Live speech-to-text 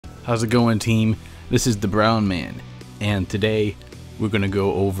How's it going, team? This is the Brown Man, and today we're gonna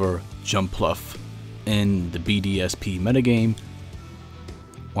go over Jumpluff in the BDSP metagame.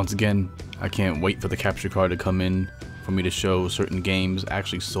 Once again, I can't wait for the capture card to come in for me to show certain games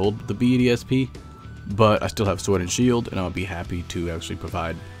actually sold the BDSP, but I still have Sword and Shield, and I'll be happy to actually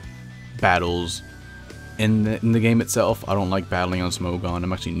provide battles in the game itself. I don't like battling on Smogon.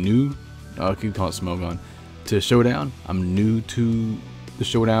 I'm actually new. I'll keep calling it Smogon. To Showdown. I'm new to the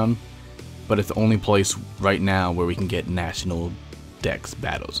Showdown, but it's the only place right now where we can get national dex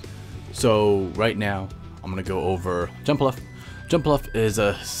battles. So right now I'm gonna go over Jumpluff. Jumpluff is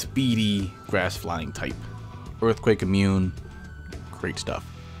a speedy grass flying type. Earthquake immune, great stuff.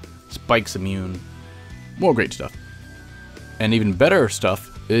 Spikes immune, more great stuff. And even better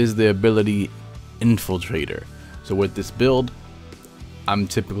stuff is the ability Infiltrator. So with this build, I'm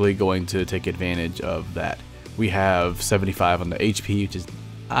typically going to take advantage of that. We have 75 on the HP, which is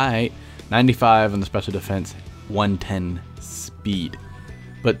alright, 95 on the special defense, 110 speed.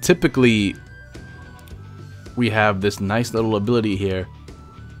 But typically, we have this nice little ability here,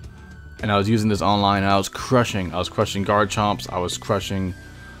 and I was using this online, and I was crushing Garchomps, I was crushing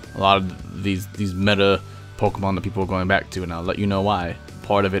a lot of these meta Pokemon that people are going back to, and I'll let you know why.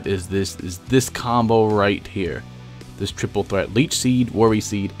 Part of it is this combo right here. This triple threat: Leech Seed, Worry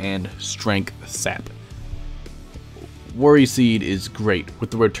Seed, and Strength Sap. Worry Seed is great.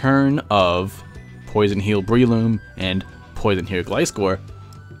 With the return of Poison Heal Breloom and Poison Heal Gliscor,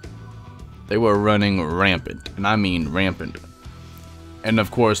 they were running rampant, and I mean rampant. And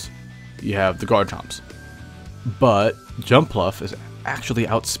of course, you have the Garchomps. But Jumpluff is actually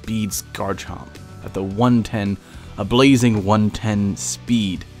outspeeds Garchomp at the 110, a blazing 110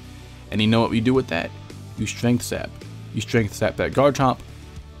 speed. And you know what we do with that? You Strength Sap. You Strength Sap that Garchomp,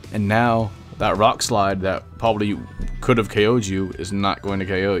 and now that Rock Slide that probably could have KO'd you is not going to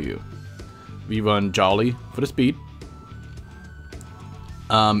KO you. We run Jolly for the speed.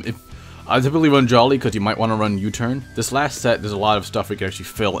 If I typically run Jolly because you might want to run U-Turn. This last set, there's a lot of stuff we can actually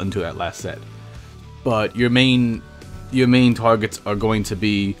fill into that last set. But your main targets are going to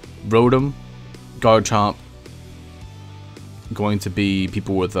be Rotom, Garchomp, going to be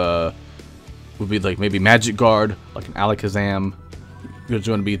people with would be like maybe Magic Guard, like an Alakazam. There's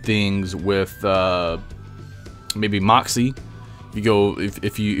going to be things with maybe Moxie.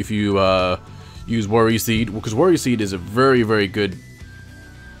 If you use Worry Seed, because Worry Seed is a very good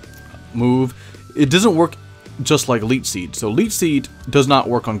move. It doesn't work just like Leech Seed. So Leech Seed does not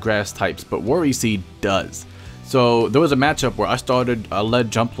work on grass types, but Worry Seed does. So there was a matchup where I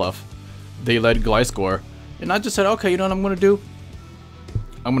led Jumpluff, they led Gliscor, and I just said, okay, you know what I'm gonna do?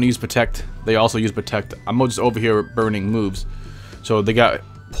 I'm gonna use Protect. They also use Protect. I'm just over here burning moves. So they got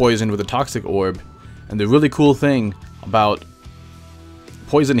poisoned with a Toxic Orb, and the really cool thing about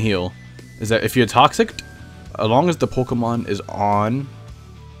Poison Heal is that if you're toxic, as long as the Pokemon is on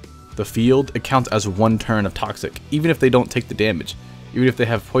the field, it counts as one turn of Toxic. Even if they don't take the damage, even if they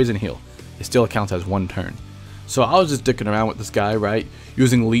have Poison Heal, it still counts as one turn. So I was just dicking around with this guy, right?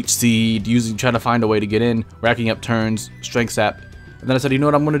 Using Leech Seed, trying to find a way to get in, racking up turns, Strength Sap, and then I said, you know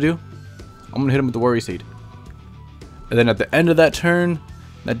what I'm gonna do? I'm gonna hit him with the Worry Seed. And then at the end of that turn,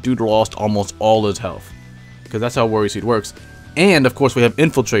 that dude lost almost all his health, because that's how Worry Seed works. And of course we have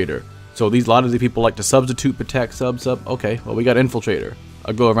Infiltrator. So a lot of the people like to substitute, Protect, sub. Okay, well we got Infiltrator.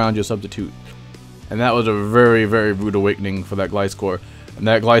 I'll go around your substitute. And that was a very rude awakening for that Gliscor. And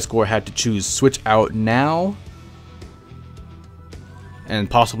that Gliscor had to choose switch out now, and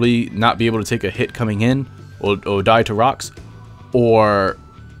possibly not be able to take a hit coming in, or die to rocks, or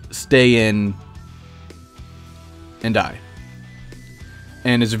stay in and die.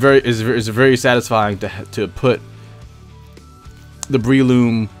 And it's very satisfying to put the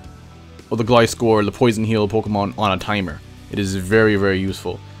Breloom or the Gliscor or the Poison Heal Pokemon on a timer. It is very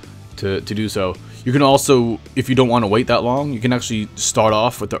useful to do so. You can also, if you don't want to wait that long, you can actually start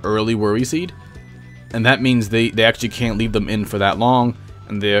off with the early Worry Seed, and that means they actually can't leave them in for that long,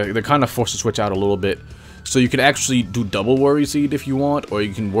 and they're kind of forced to switch out a little bit. So you can actually do double Worry Seed if you want, or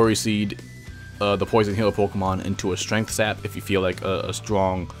you can Worry Seed the Poison Heal Pokemon into a Strength Sap if you feel like a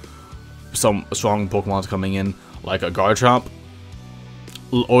strong Pokemon's coming in, like a Garchomp.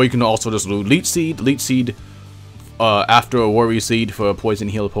 Or you can also just do Leech Seed after a Worry Seed for a Poison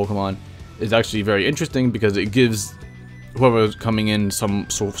Heal Pokemon is actually very interesting because it gives whoever's coming in some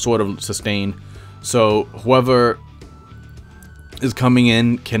sort of sustain. So whoever is coming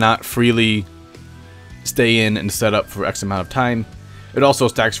in cannot freely stay in and set up for X amount of time. It also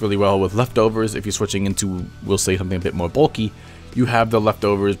stacks really well with leftovers. If you're switching into, we'll say, something a bit more bulky, you have the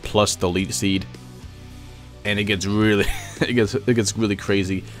leftovers plus the Leech Seed. and it gets really it gets really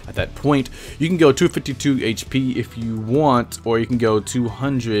crazy at that point. You can go 252 HP if you want, or you can go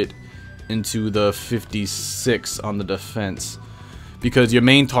 200 into the 56 on the defense, because your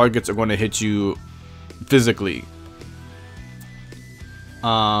main targets are going to hit you physically.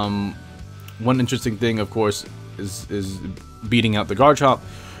 One interesting thing, of course, is beating out the Garchomp.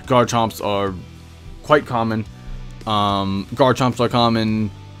 Garchomps are quite common. Garchomps are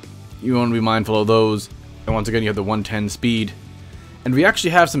common. You want to be mindful of those. And once again, you have the 110 speed. And we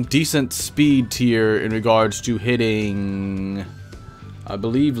actually have some decent speed tier in regards to hitting, I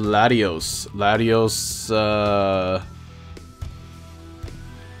believe, Latios. Latios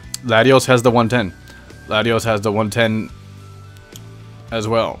has the 110. Latios has the 110 as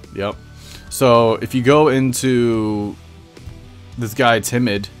well. Yep. So if you go into this guy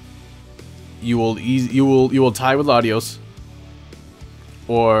Timid, you will tie with Latios,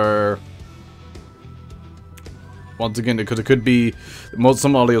 or once again, because it could be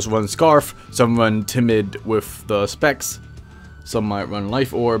some Latios run Scarf, some run Timid with the Specs, some might run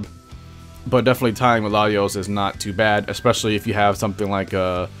Life Orb, but definitely tying with Latios is not too bad, especially if you have something like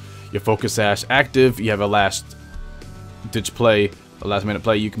your Focus Sash active. You have a last ditch play, a last minute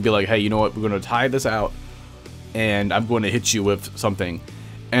play. You can be like, hey, you know what, we're going to tie this out and I'm going to hit you with something.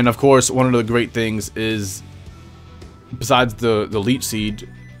 And of course, one of the great things is, besides the Leech Seed,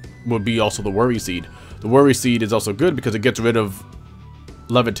 would be also the Worry Seed. The Worry Seed is also good because it gets rid of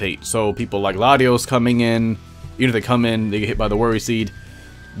Levitate. So people like Latios coming in, even if they come in, they get hit by the Worry Seed,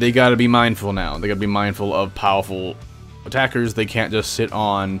 they gotta be mindful now. They gotta be mindful of powerful attackers. They can't just sit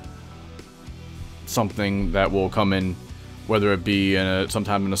on something that will come in, whether it be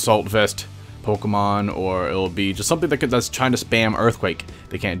sometime an Assault Vest Pokemon, or it'll be just something that's trying to spam Earthquake.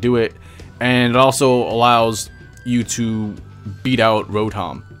 They can't do it. And it also allows you to beat out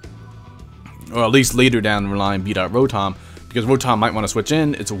Rotom, or at least later down the line beat out Rotom, because Rotom might want to switch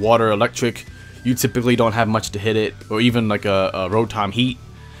in. It's water electric. You typically don't have much to hit it, or even like a Rotom Heat.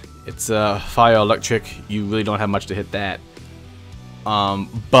 It's fire electric. You really don't have much to hit that.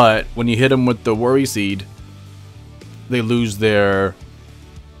 But when you hit them with the Worry Seed, they lose their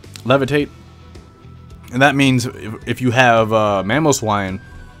Levitate, and that means if you have Mamoswine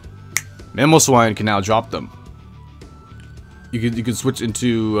can now drop them. You can switch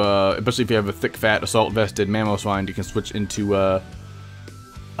into, especially if you have a thick, fat, assault vested Mamoswine, you can switch into a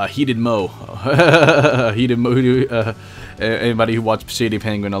Heated Mo. Heated Mo. Anybody who watched Shady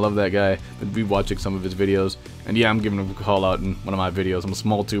Penguin, I love that guy. I've been watching some of his videos, and yeah, I'm giving him a call out in one of my videos. I'm a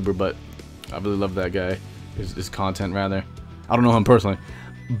small tuber, but I really love that guy. His content, rather. I don't know him personally,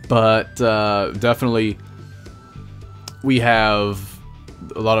 but definitely we have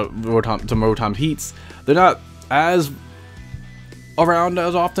a lot of Rotom Heats. They're not as around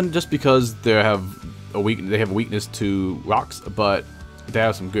as often, just because they have a weakness to rocks, but they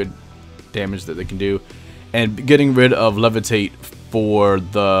have some good damage that they can do. And getting rid of Levitate for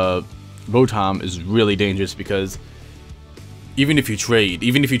the Rotom is really dangerous, because even if you trade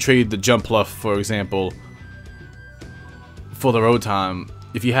the Jumpluff, for example, for the Rotom,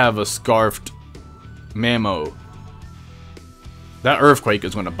 if you have a Scarfed Mamo, that Earthquake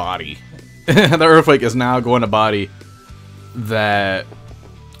is going to body. The Earthquake is now going to body that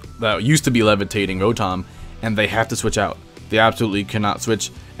used to be levitating Rotom, and they have to switch out. They absolutely cannot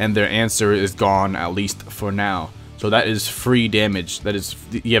switch, and their answer is gone, at least for now. So that is free damage. That is,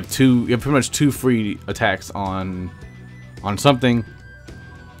 you have pretty much two free attacks on something.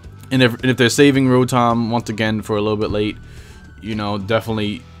 And if they're saving Rotom once again for a little bit late, you know,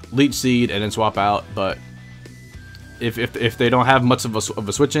 definitely Leech Seed and then swap out. But if they don't have much of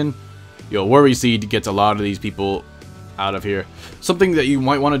a switch in, your Worry Seed gets a lot of these people out of here. Something that you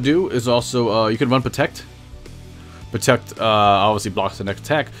might want to do is also you can run Protect. Protect obviously blocks the next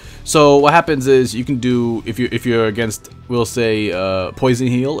attack. So what happens is you can do, if you're against, we'll say Poison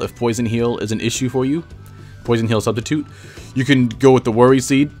Heal. If Poison Heal is an issue for you, Poison Heal substitute, you can go with the Worry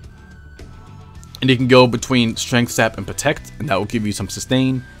Seed, and you can go between Strength Sap and Protect, and that will give you some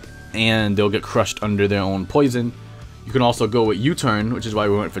sustain, and they'll get crushed under their own poison. You can also go with U-Turn, which is why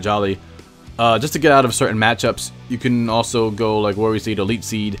we went for Jolly, just to get out of certain matchups. You can also go like Worry Seed or Leech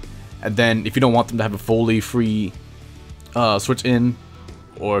Seed, and then if you don't want them to have a fully free switch in,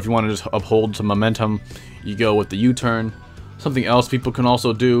 or if you want to just uphold some momentum, you go with the U-Turn. Something else people can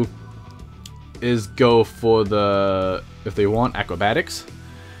also do is go for the, if they want, Acrobatics,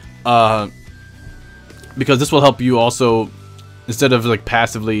 because this will help you also, instead of like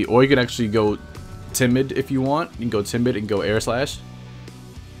passively, or you can actually go Timid if you want. You can go Timid and go Air Slash.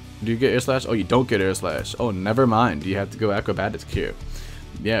 Do you get Air Slash? Oh, you don't get Air Slash. Oh, never mind. You have to go Acrobatics here.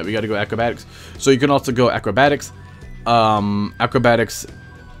 Yeah, we gotta go acrobatics. So you can also go acrobatics. Acrobatics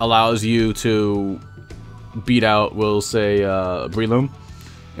allows you to beat out, we'll say, Breloom.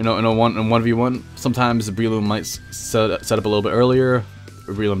 In a 1v1. Sometimes the Breloom might set up a little bit earlier.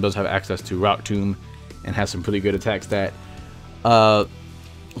 Breloom does have access to Rock Tomb and has some pretty good attack stat. So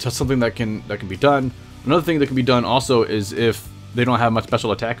that's something that can be done. Another thing that can be done also is if they don't have much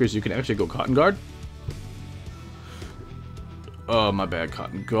special attackers, you can actually go Cotton Guard. Oh, my bad.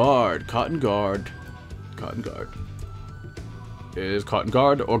 Cotton Guard. Cotton Guard. Cotton Guard. Is Cotton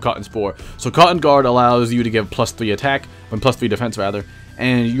Guard or Cotton Spore. So Cotton Guard allows you to give +3 attack, or +3 defense rather,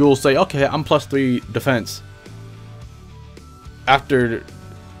 and you'll say, okay, I'm +3 defense after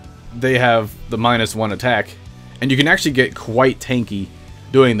they have the -1 attack, and you can actually get quite tanky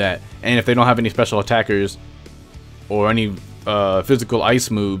doing that. And if they don't have any special attackers or any physical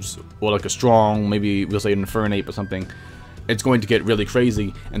ice moves, or like a strong, maybe we'll say an Infernape or something, it's going to get really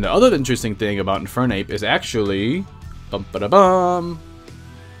crazy. And the other interesting thing about Infernape is actually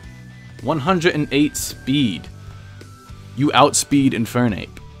 108 speed. You outspeed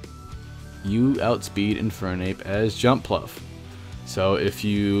Infernape. You outspeed Infernape as Jumpluff. So if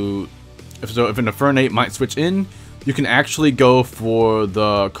an Infernape might switch in, you can actually go for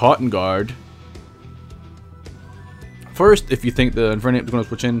the Cotton Guard first. If you think the Infernape is going to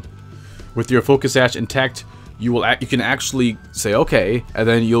switch in with your Focus Sash intact, you can actually say okay, and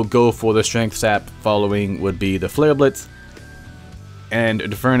then you'll go for the Strength Sap. Following would be the Flare Blitz, and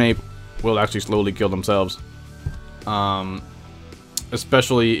Infernape will actually slowly kill themselves.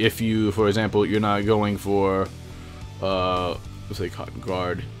 Especially if you, for example, you're not going for let's say Cotton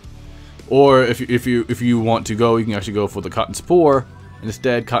Guard, or if you want to go, you can actually go for the Cotton Spore.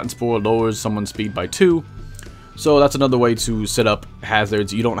 Instead, Cotton Spore lowers someone's speed by 2. So that's another way to set up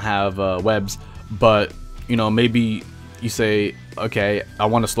hazards. You don't have webs, but you know, maybe you say, okay, I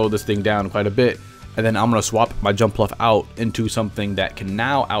want to slow this thing down quite a bit, and then I'm going to swap my Jumpluff out into something that can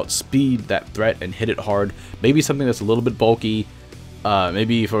now outspeed that threat and hit it hard. Maybe something that's a little bit bulky.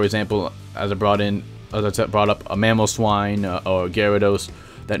 Maybe, for example, as I brought up a Mamoswine or Gyarados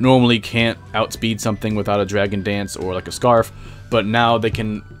that normally can't outspeed something without a Dragon Dance or like a Scarf, but now they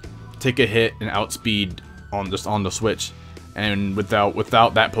can take a hit and outspeed on the switch, and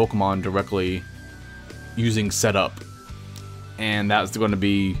without that Pokemon directly using setup. And that's going to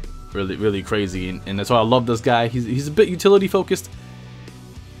be really crazy, and that's why I love this guy. He's a bit utility focused.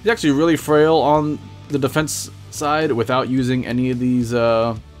 He's actually really frail on the defense side without using any of these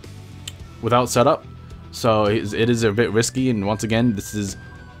without setup, so it is a bit risky, and once again this is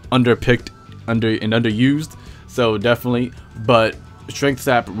underpicked and underused, so definitely. But Strength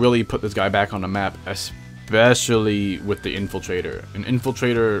Sap really put this guy back on the map, especially with the Infiltrator. An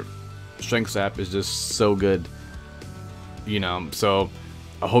Infiltrator Strength Sap is just so good, you know. So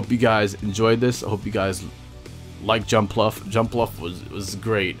I hope you guys enjoyed this. I hope you guys like Jumpluff. Jumpluff was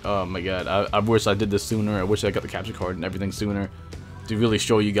great. Oh my god, I wish I did this sooner. I wish I got the capture card and everything sooner to really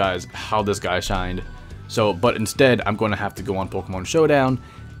show you guys how this guy shined. So, but instead, I'm going to have to go on Pokemon Showdown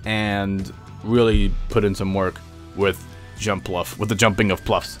and really put in some work with Jumpluff, with the jumping of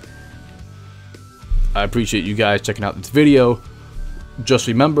Pluffs. I appreciate you guys checking out this video. Just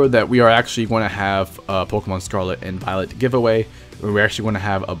remember that we are actually going to have a Pokemon Scarlet and Violet giveaway, where we're actually going to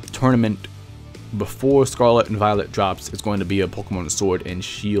have a tournament before Scarlet and Violet drops. It's going to be a Pokemon Sword and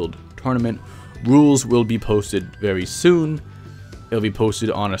Shield tournament. Rules will be posted very soon. It'll be posted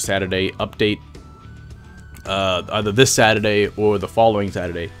on a Saturday update, either this Saturday or the following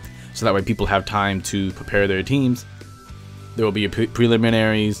Saturday, so that way people have time to prepare their teams. There will be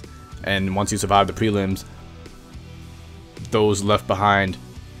preliminaries, and once you survive the prelims, those left behind,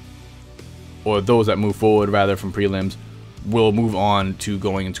 or those that move forward rather from prelims, will move on to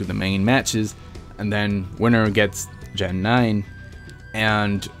going into the main matches, and then winner gets Gen 9.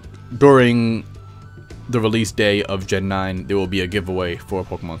 And during the release day of Gen 9, there will be a giveaway for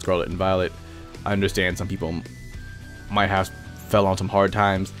Pokemon Scarlet and Violet. I understand some people might have fell on some hard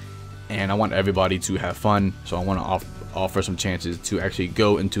times, and I want everybody to have fun, so I want to offer some chances to actually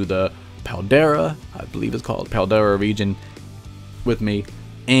go into the Paldera, I believe it's called Paldera region, with me.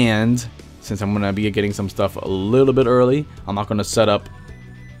 And since I'm going to be getting some stuff a little bit early, I'm not going to set up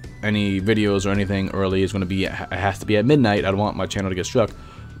any videos or anything early. It's going to be, it has to be at midnight. I don't want my channel to get struck,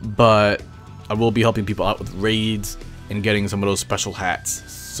 but I will be helping people out with raids and getting some of those special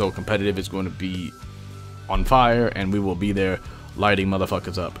hats. So competitive is going to be on fire, and we will be there lighting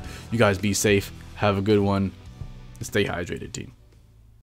motherfuckers up. You guys be safe, have a good one, stay hydrated, team.